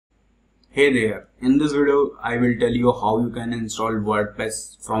Hey there, in this video I will tell you how you can install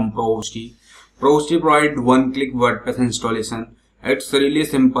WordPress from ProHosty. ProHosty provides one-click WordPress installation. It's really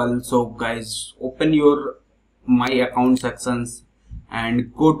simple. So guys, open your My Account sections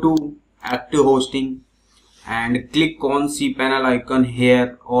and go to Active Hosting and click on cPanel icon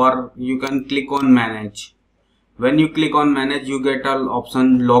here, or you can click on Manage. When you click on Manage, you get an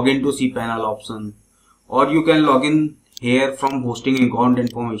option Login to cPanel option, or you can log in here from hosting account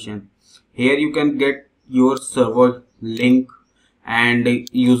information. Here you can get your server link and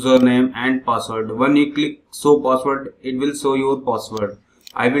username and password. When you click show password, it will show your password.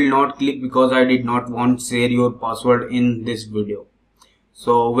 I will not click because I did not want to share your password in this video.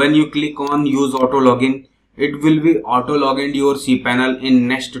 So when you click on use auto login, it will be auto login your cPanel in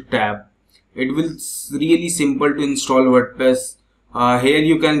next tab. It will really simple to install WordPress. Here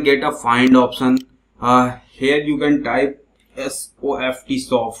you can get a find option. Here you can type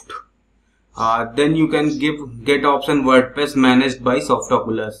soft. Then you can get option WordPress managed by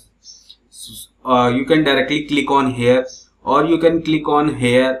Softoculous. You can directly click on here, or you can click on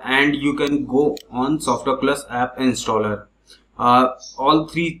here and you can go on Softoculous app installer. All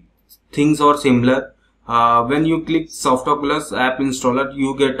three things are similar. When you click Softoculous app installer,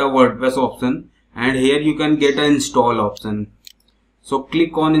 you get a WordPress option, and here you can get an install option. So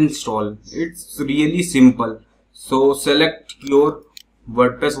click on install. It's really simple. So select your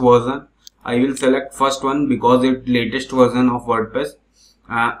WordPress version. I will select first one because it's latest version of WordPress.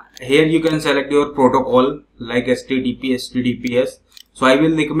 Here you can select your protocol like HTTP, HTTPS. So I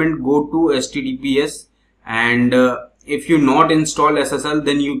will recommend go to HTTPS, and if you not install SSL,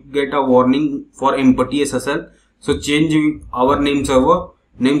 then you get a warning for empty SSL. So change our name server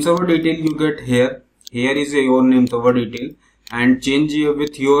detail you get here. Here is your name server detail, and change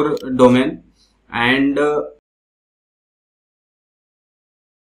with your domain. And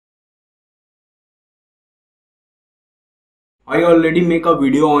I already make a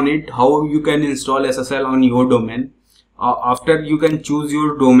video on it, how you can install SSL on your domain. After you can choose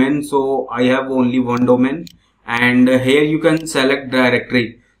your domain. So I have only one domain, and here you can select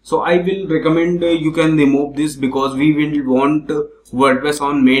directory. So I will recommend you can remove this because we will want WordPress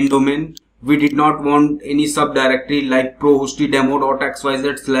on main domain. We did not want any subdirectory like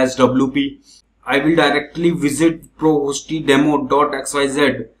prohostydemo.xyz/wp. I will directly visit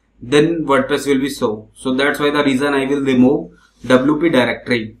prohostydemo.xyz, then WordPress will be so. So that's why the reason I will remove WP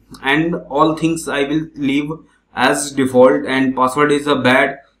directory, and all things I will leave as default, and password is a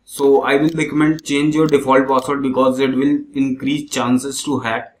bad. So I will recommend change your default password because it will increase chances to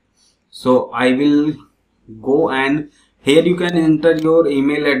hack. So I will go, and here you can enter your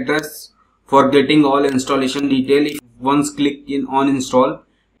email address for getting all installation detail. If once click in on install,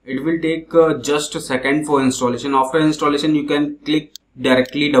 it will take just a second for installation. After installation, you can click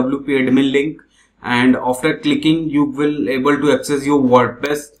directly WP admin link, and after clicking you will able to access your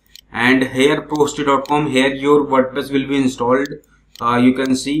WordPress, and here prohosty.com, here your WordPress will be installed. You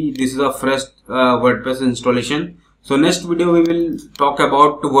can see this is a fresh WordPress installation. So next video we will talk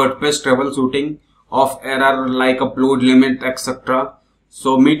about WordPress troubleshooting of error like upload limit, etc.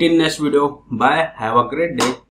 So meet in next video. Bye, have a great day.